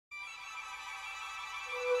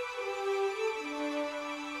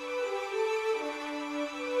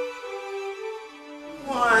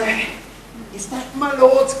Is that my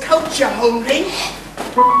lord's coat you're holding?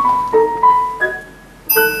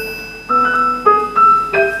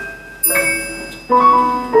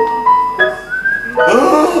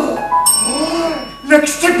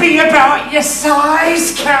 Looks to be about your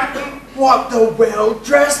size, Captain. What the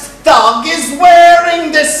well-dressed thug is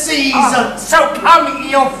wearing this season? Oh, so come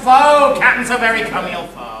your foe, Captain, so very come your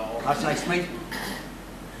foe. That's nice, mate.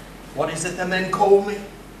 What is it the men call me?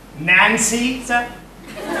 Nancy, sir?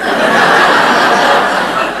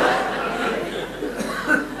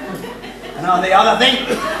 And on the other thing?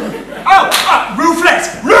 Ruthless,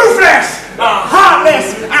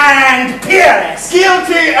 heartless, and peerless.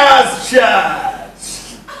 Guilty as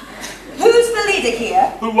charged. Who's the leader here?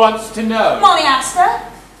 Who wants to know? Molly Astor.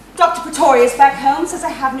 Dr. Pretorius back home says I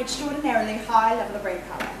have an extraordinarily high level of brain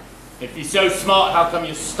power. If you're so smart, how come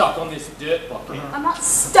you're stuck on this dirt bucket? I'm not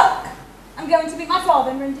stuck. I'm going to meet my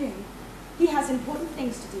father in Randoon. He has important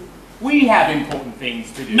things to do. We have important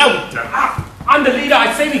things to do. No, we don't. I'm the leader.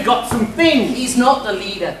 I say we got some things. He's not the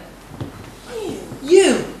leader.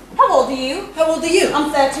 You. How old are you? How old are you? I'm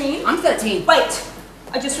 13. I'm 13. Wait.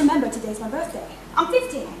 I just remembered today's my birthday. I'm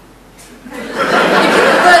 15. If you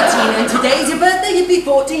were 13 and today's your birthday, you'd be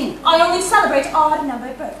 14. I only celebrate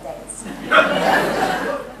odd-numbered birthdays.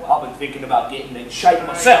 Well, I've been thinking about getting in shape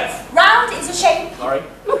myself. Round is a shape. Sorry.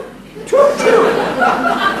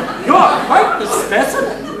 You're quite the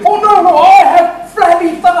specimen. Oh, no, I have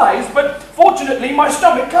flabby thighs, but fortunately my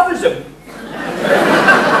stomach covers them.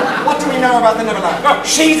 What do we know about the Neverland? Oh,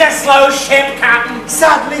 she's a slow ship, Captain.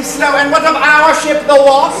 Sadly slow. And what of our ship, the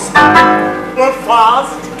Wasp? But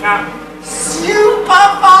fast, Captain. Super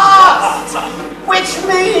fast! Which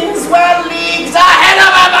means we're leagues ahead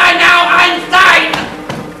of her by now, Einstein!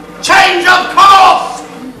 Change of course!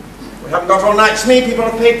 We haven't got all night's me. People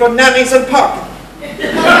have paid for nannies and parking.